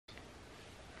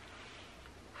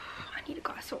I need a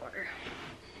glass of water.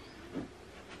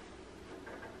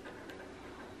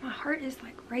 My heart is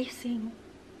like racing.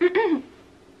 I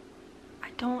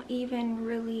don't even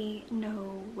really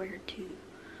know where to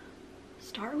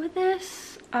start with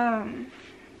this. My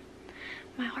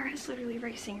heart is literally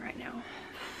racing right now.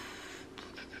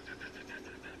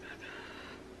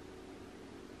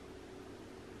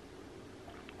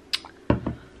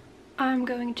 I'm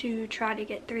going to try to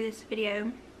get through this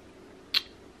video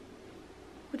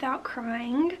without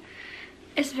crying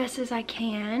as best as I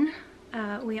can.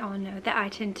 We all know that I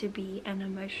tend to be an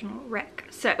emotional wreck,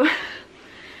 so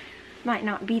might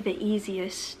not be the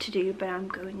easiest to do, but I'm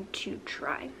going to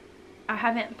try. I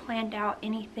haven't planned out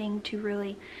anything to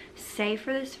really say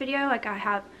for this video. Like, I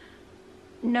have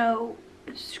no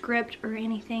script or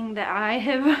anything that I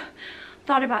have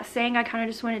thought about saying. I kind of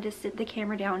just wanted to sit the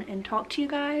camera down and talk to you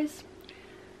guys.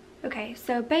 Okay,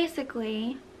 so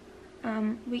basically,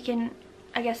 we can,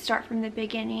 I guess, start from the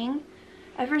beginning.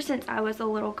 Ever since I was a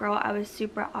little girl, I was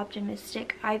super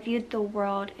optimistic. I viewed the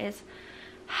world as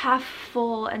half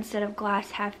full instead of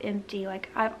glass half empty. Like,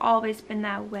 I've always been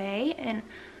that way. And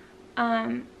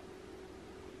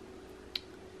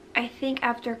I think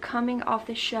after coming off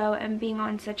the show and being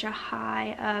on such a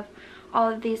high of all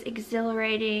of these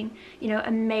exhilarating, you know,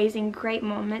 amazing, great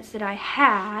moments that I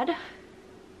had,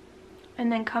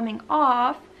 and then coming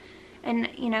off, and,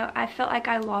 you know, I felt like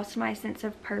I lost my sense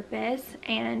of purpose.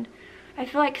 And I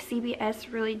feel like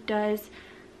CBS really does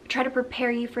try to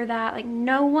prepare you for that. Like,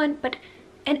 no one but,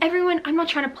 and everyone, I'm not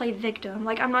trying to play victim.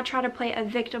 Like, I'm not trying to play a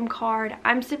victim card.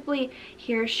 I'm simply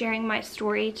here sharing my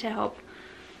story to help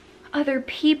other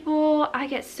people. I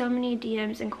get so many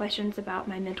DMs and questions about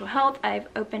my mental health. I've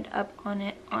opened up on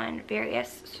it on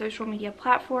various social media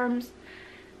platforms.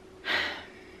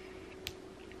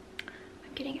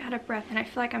 I'm getting out of breath and I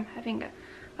feel like I'm having a,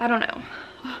 I don't know,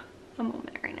 a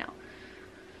moment right now.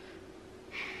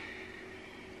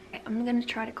 I'm gonna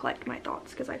try to collect my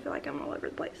thoughts because I feel like I'm all over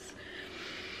the place.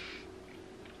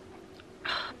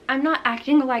 I'm not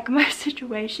acting like my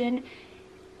situation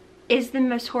is the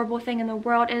most horrible thing in the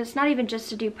world, and it's not even just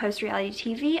to do post-reality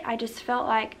TV. I just felt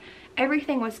like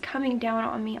everything was coming down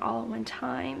on me all at one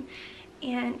time,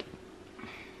 and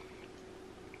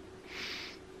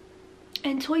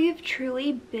until you've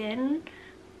truly been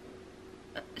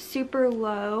super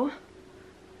low,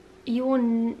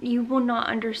 you will not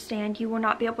understand. You will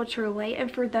not be able to relate.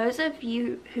 And for those of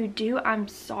you who do, I'm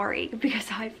sorry, because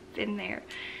I've been there.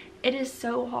 It is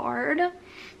so hard.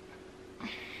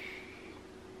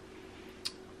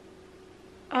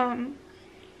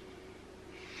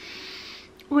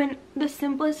 When the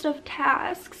simplest of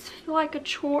tasks feel like a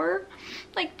chore,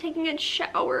 like taking a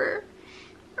shower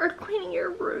or cleaning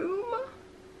your room,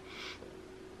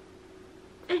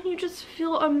 and you just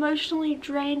feel emotionally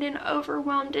drained and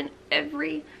overwhelmed in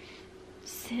every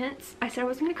sense. I said I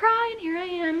wasn't gonna cry, and here I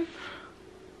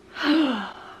am.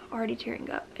 Already tearing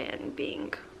up and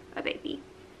being a baby.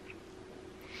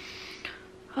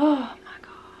 Oh my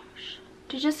gosh.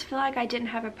 To just feel like I didn't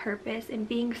have a purpose and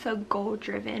being so goal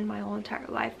driven my whole entire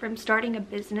life, from starting a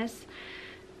business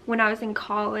when I was in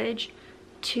college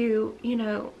to, you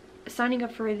know, signing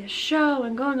up for this show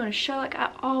and going on a show. Like,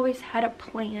 I always had a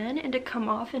plan, and to come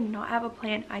off and not have a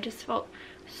plan, I just felt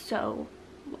so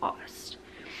lost.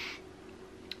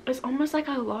 It's almost like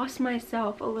I lost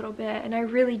myself a little bit, and I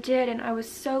really did. And I was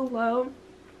so low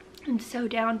and so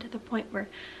down to the point where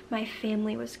my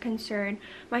family was concerned,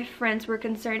 my friends were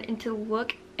concerned, and to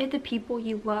look at the people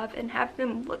you love and have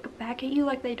them look back at you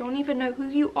like they don't even know who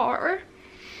you are.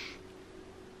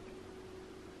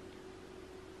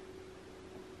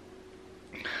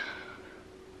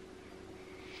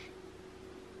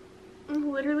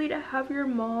 Literally, to have your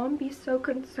mom be so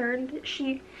concerned that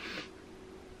she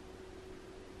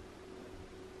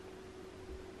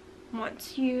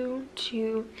wants you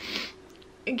to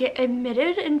get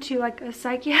admitted into like a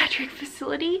psychiatric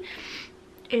facility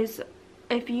is,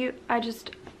 if you,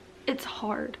 it's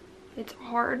hard. It's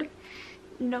hard.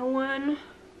 No one,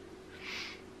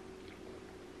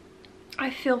 I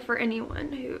feel for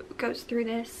anyone who goes through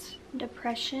this.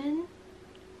 Depression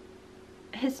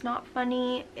is not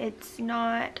funny. It's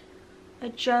not a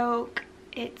joke.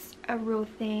 It's a real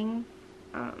thing.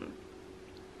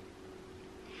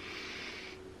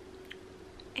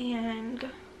 And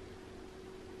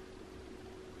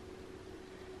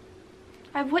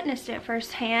I've witnessed it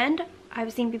firsthand.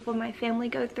 I've seen people in my family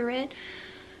go through it.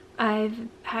 I've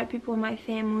had people in my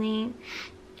family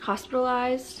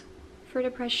hospitalized for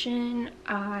depression.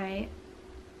 I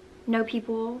know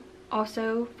people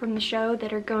also from the show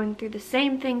that are going through the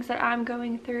same things that I'm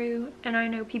going through, and I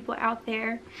know people out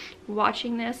there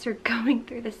watching this are going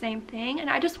through the same thing, and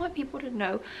I just want people to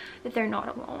know that they're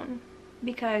not alone,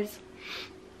 because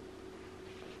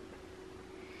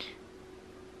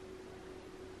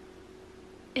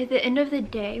at the end of the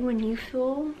day, when you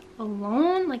feel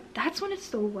alone, like, that's when it's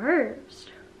the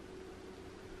worst.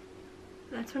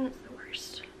 That's when it's the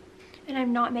worst. And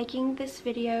I'm not making this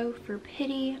video for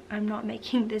pity. I'm not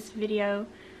making this video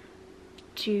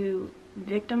to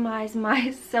victimize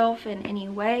myself in any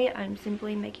way. I'm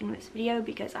simply making this video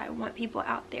because I want people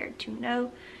out there to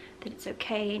know that it's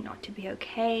okay not to be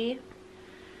okay.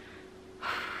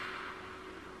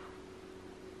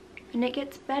 And it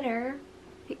gets better.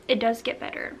 It does get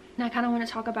better. And I kind of want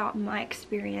to talk about my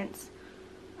experience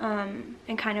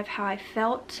and kind of how I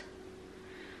felt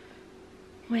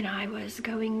when I was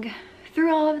going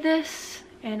through all of this.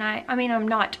 And I mean, I'm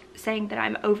not saying that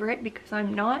I'm over it, because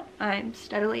I'm not. I'm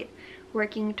steadily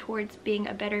working towards being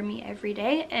a better me every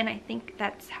day, and I think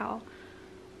that's how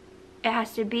it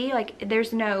has to be. Like,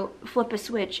 there's no flip a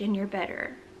switch and you're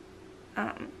better.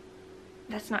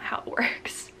 That's not how it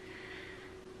works.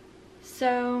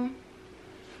 So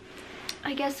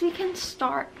I guess we can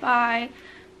start by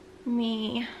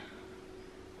me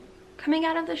coming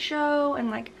out of the show,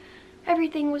 and like,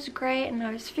 everything was great and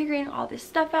I was figuring all this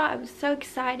stuff out. I was so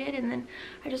excited, and then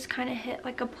I just kind of hit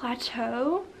like a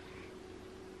plateau.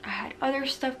 I had other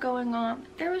stuff going on.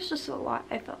 There was just a lot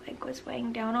I felt like was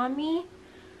weighing down on me.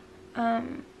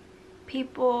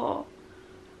 People,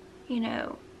 you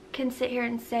know, can sit here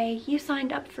and say, you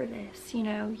signed up for this, you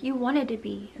know, you wanted to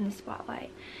be in the spotlight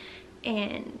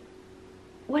and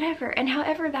whatever. And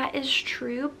however, that is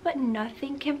true, but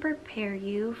nothing can prepare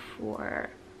you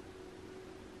for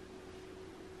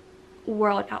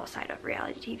world outside of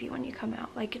reality TV when you come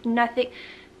out. Like,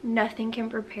 nothing can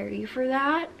prepare you for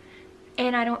that,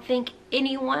 and I don't think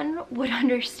anyone would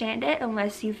understand it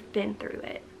unless you've been through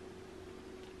it.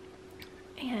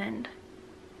 And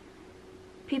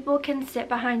people can sit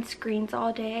behind screens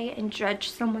all day and judge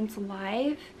someone's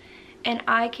life, and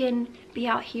I can be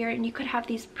out here and you could have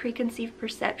these preconceived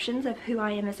perceptions of who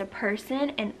I am as a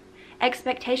person and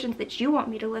expectations that you want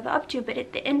me to live up to, but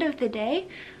at the end of the day,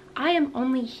 I am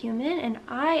only human and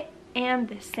I am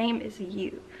the same as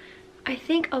you. I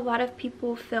think a lot of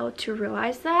people fail to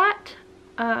realize that,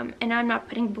 and I'm not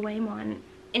putting blame on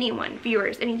anyone,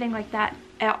 viewers, anything like that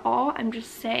at all. I'm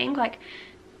just saying, like,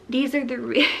 these are the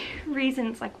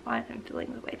reasons like why I'm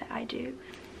feeling the way that I do.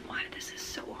 Why this is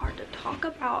so hard to talk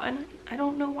about, and I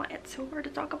don't know why it's so hard to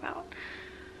talk about.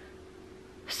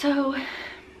 So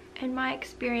in my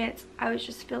experience, I was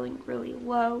just feeling really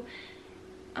low.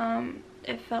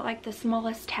 It felt like the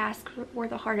smallest tasks were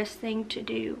the hardest thing to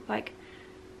do. Like,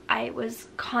 I was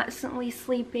constantly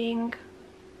sleeping,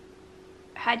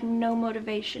 had no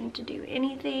motivation to do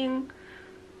anything.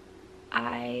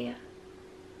 I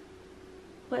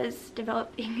was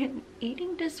developing an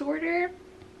eating disorder,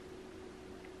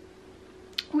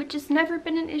 which has never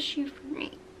been an issue for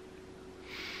me.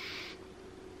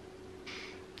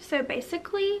 So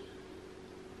basically,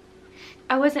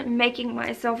 I wasn't making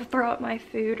myself throw up my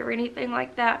food or anything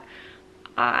like that.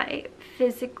 I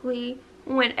physically,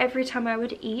 every time I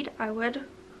would eat, I would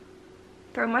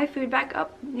throw my food back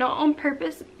up, not on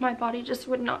purpose. My body just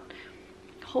would not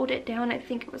hold it down. I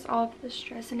think it was all of the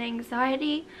stress and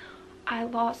anxiety. I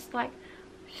lost like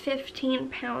 15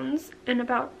 pounds in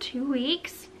about 2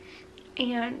 weeks,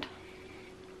 and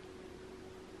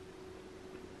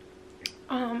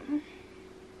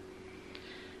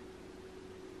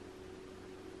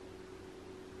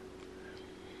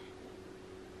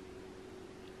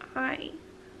I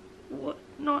would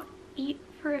not eat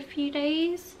for a few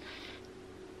days,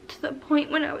 to the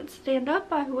point when I would stand up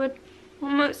I would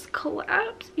almost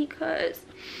collapse because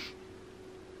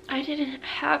I didn't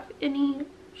have any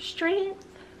strength.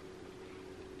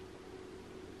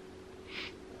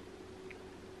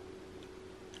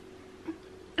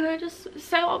 And I just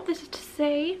say all this to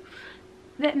say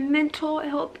that mental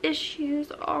health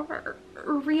issues are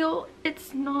real.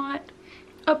 It's not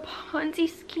a Ponzi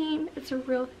scheme. It's a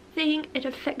real thing. It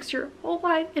affects your whole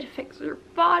life. It affects your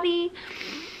body.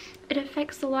 It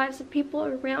affects the lives of people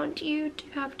around you. To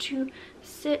have to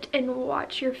sit and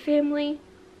watch your family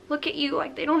look at you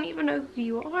like they don't even know who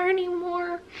you are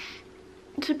anymore.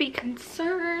 To be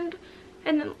concerned,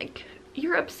 and then like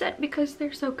you're upset because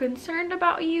they're so concerned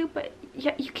about you, but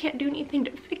yet you can't do anything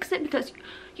to fix it because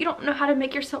you don't know how to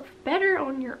make yourself better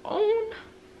on your own.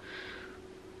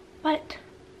 But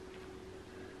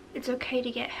it's okay to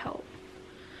get help,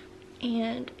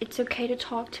 and it's okay to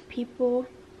talk to people.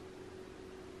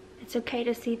 It's okay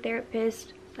to see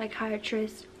therapists,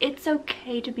 psychiatrists. It's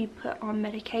okay to be put on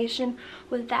medication.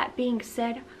 With that being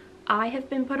said, I have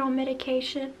been put on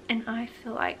medication and I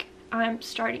feel like I'm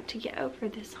starting to get over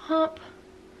this hump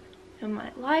in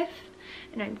my life,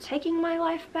 and I'm taking my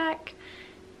life back,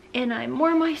 and I'm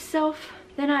more myself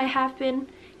than I have been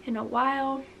in a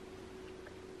while,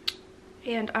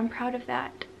 and I'm proud of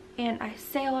that. And I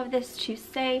say all of this to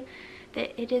say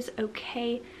that it is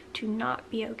okay to not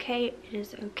be okay. It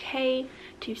is okay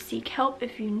to seek help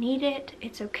if you need it.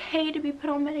 It's okay to be put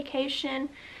on medication.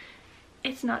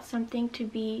 It's not something to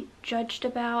be judged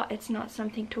about. It's not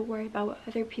something to worry about what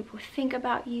other people think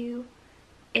about you.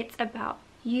 It's about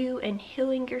you and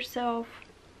healing yourself.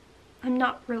 I'm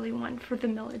not really one for the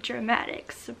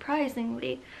melodramatic,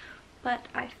 surprisingly, but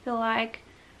I feel like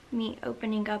me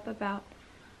opening up about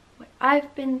what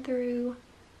I've been through,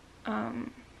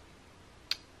 and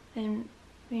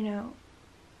you know,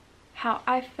 how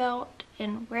I felt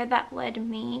and where that led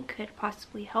me could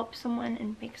possibly help someone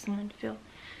and make someone feel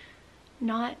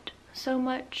not so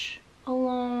much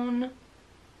alone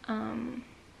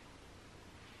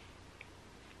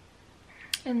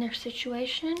in their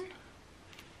situation.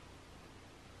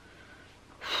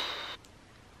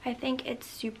 I think it's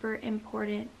super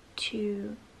important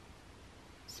to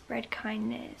spread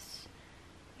kindness,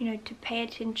 you know, to pay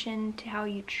attention to how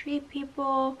you treat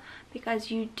people, because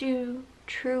you do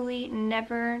truly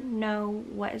never know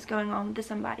what is going on with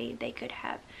somebody. They could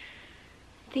have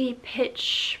the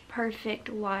pitch perfect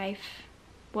life,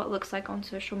 what looks like on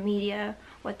social media,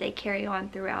 what they carry on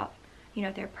throughout, you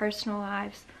know, their personal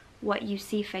lives, what you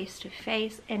see face to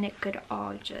face, and it could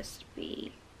all just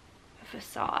be a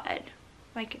facade.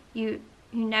 Like you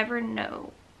never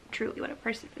know truly what a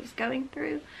person is going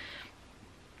through.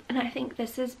 And I think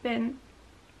this has been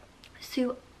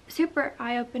super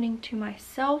eye-opening to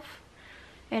myself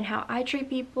and how I treat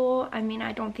people. I mean,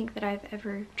 I don't think that I've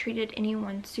ever treated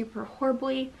anyone super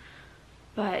horribly,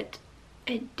 but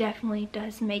it definitely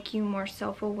does make you more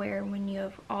self-aware when you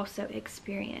have also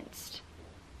experienced,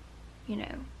 you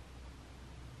know,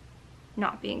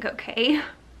 not being okay.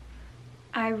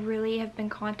 I really have been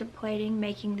contemplating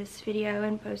making this video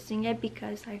and posting it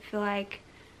because I feel like,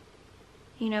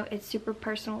 you know, it's super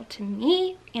personal to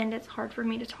me and it's hard for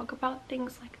me to talk about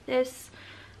things like this,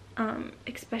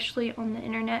 especially on the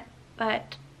internet.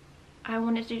 But I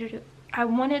wanted to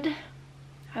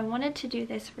do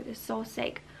this for the sole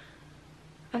sake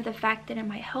of the fact that it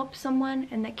might help someone,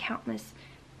 and the countless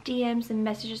DMs and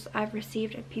messages I've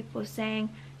received of people saying,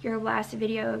 your last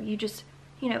video, you just,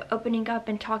 you know, opening up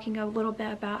and talking a little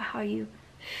bit about how you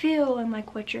feel and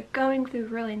like what you're going through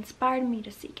really inspired me to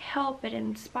seek help. It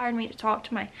inspired me to talk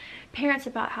to my parents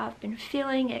about how I've been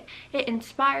feeling. It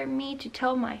inspired me to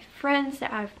tell my friends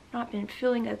that I've not been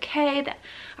feeling okay, that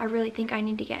I really think I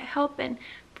need to get help. And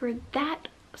for that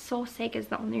sole sake is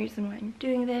the only reason why I'm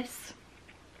doing this.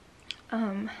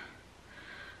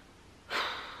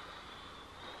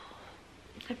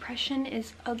 Depression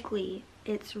is ugly.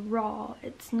 It's raw.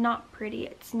 It's not pretty.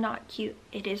 It's not cute.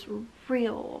 It is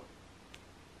real.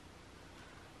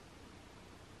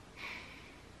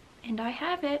 And I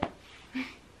have it.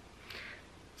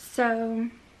 So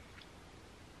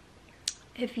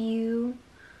if you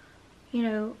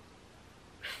know,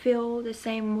 feel the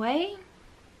same way,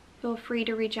 feel free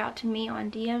to reach out to me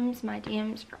on DMs. My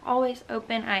DMs are always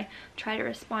open. I try to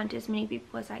respond to as many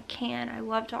people as I can. I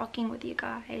love talking with you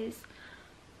guys.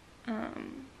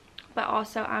 But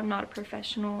also, I'm not a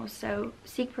professional, so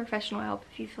seek professional help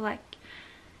if you feel like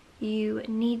you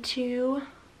need to.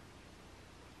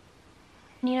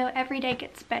 You know, every day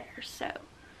gets better, so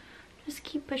just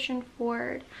keep pushing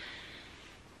forward,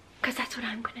 because that's what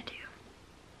I'm gonna do.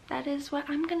 That is what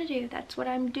I'm gonna do. That's what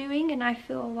I'm doing, and I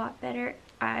feel a lot better.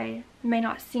 I may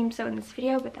not seem so in this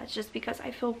video, but that's just because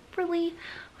I feel really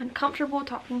uncomfortable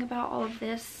talking about all of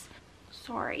this.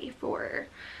 Sorry for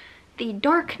the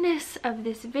darkness of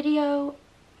this video.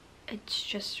 It's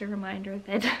just a reminder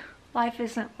that life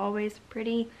isn't always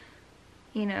pretty.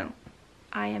 You know,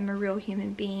 I am a real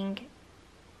human being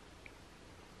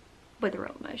with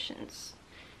real emotions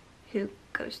who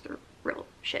goes through real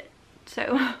shit.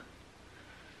 So I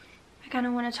kind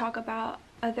of want to talk about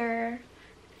other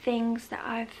things that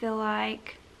I feel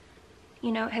like,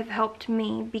 you know, have helped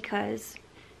me, because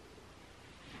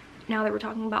now that we're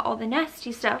talking about all the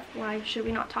nasty stuff, why should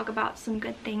we not talk about some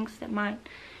good things that might,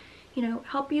 you know,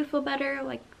 help you feel better,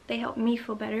 like they help me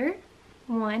feel better.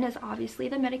 One is obviously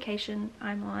the medication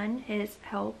I'm on has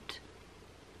helped.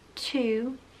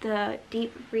 Two, the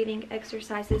deep breathing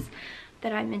exercises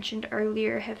that I mentioned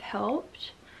earlier have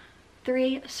helped.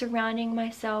 Three, surrounding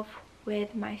myself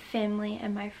with my family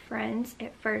and my friends.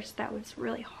 At first that was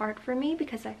really hard for me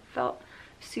because I felt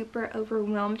super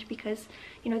overwhelmed because,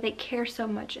 you know, they care so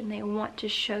much and they want to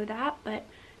show that, but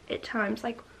at times,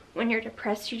 like when you're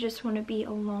depressed, you just want to be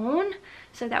alone.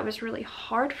 So that was really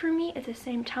hard for me at the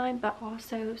same time, but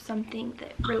also something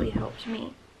that really helped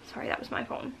me. Sorry, that was my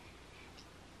phone.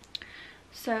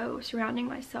 So surrounding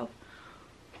myself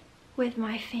with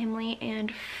my family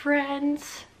and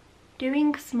friends,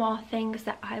 doing small things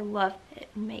that I love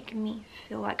that make me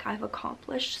feel like I've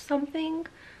accomplished something,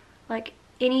 like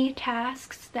any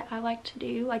tasks that I like to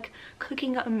do, like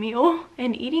cooking a meal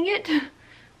and eating it.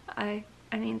 I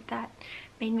mean, that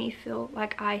made me feel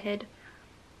like I had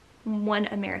won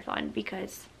a marathon,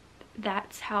 because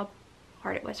that's how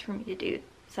hard it was for me to do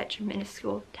such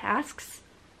minuscule tasks.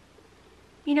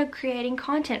 You know, creating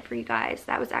content for you guys,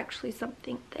 that was actually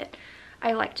something that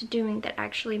I liked doing that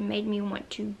actually made me want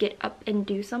to get up and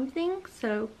do something.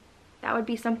 So that would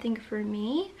be something for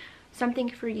me. Something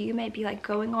for you may be like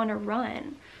going on a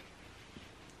run.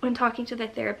 When talking to the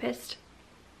therapist,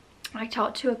 I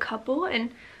talked to a couple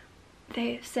and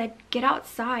they said, get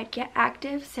outside, get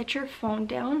active, set your phone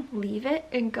down, leave it,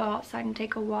 and go outside and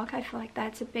take a walk. I feel like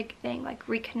that's a big thing, like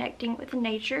reconnecting with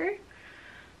nature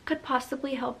could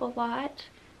possibly help a lot.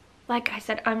 Like I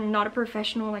said, I'm not a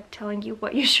professional like telling you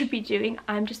what you should be doing.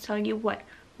 I'm just telling you what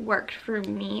worked for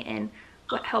me and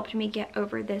what helped me get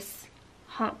over this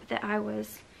hump that I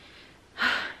was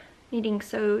needing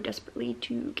so desperately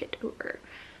to get over.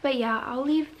 But yeah, I'll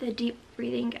leave the deep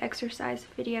breathing exercise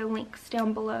video links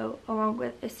down below, along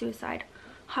with a suicide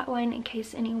hotline in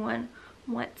case anyone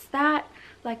wants that.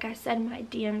 Like I said, my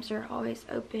DMs are always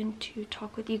open to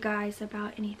talk with you guys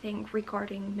about anything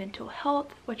regarding mental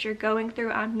health, what you're going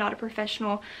through. I'm not a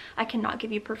professional. I cannot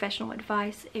give you professional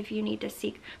advice. If you need to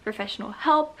seek professional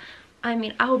help, I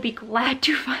mean, I will be glad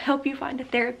to help you find a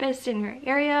therapist in your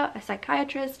area, a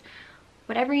psychiatrist,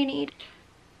 whatever you need.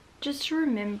 Just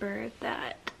remember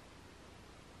that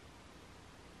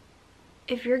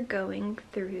if you're going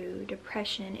through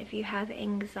depression, if you have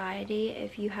anxiety,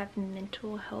 if you have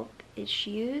mental health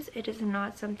issues, it is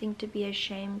not something to be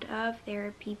ashamed of. There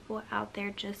are people out there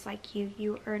just like you.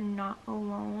 You are not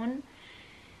alone.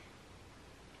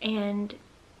 And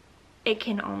it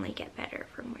can only get better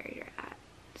from where you're at.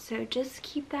 So just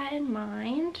keep that in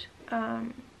mind.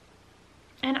 And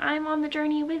I'm on the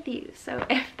journey with you. So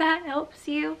if that helps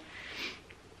you,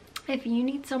 if you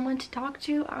need someone to talk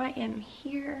to, I am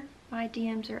here. My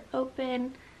DMs are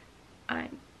open.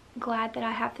 I'm glad that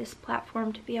I have this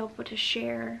platform to be able to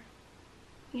share,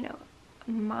 you know,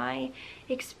 my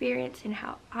experience and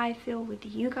how I feel with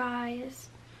you guys.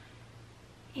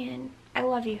 And I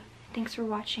love you. Thanks for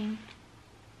watching.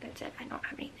 That's it. I don't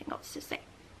have anything else to say.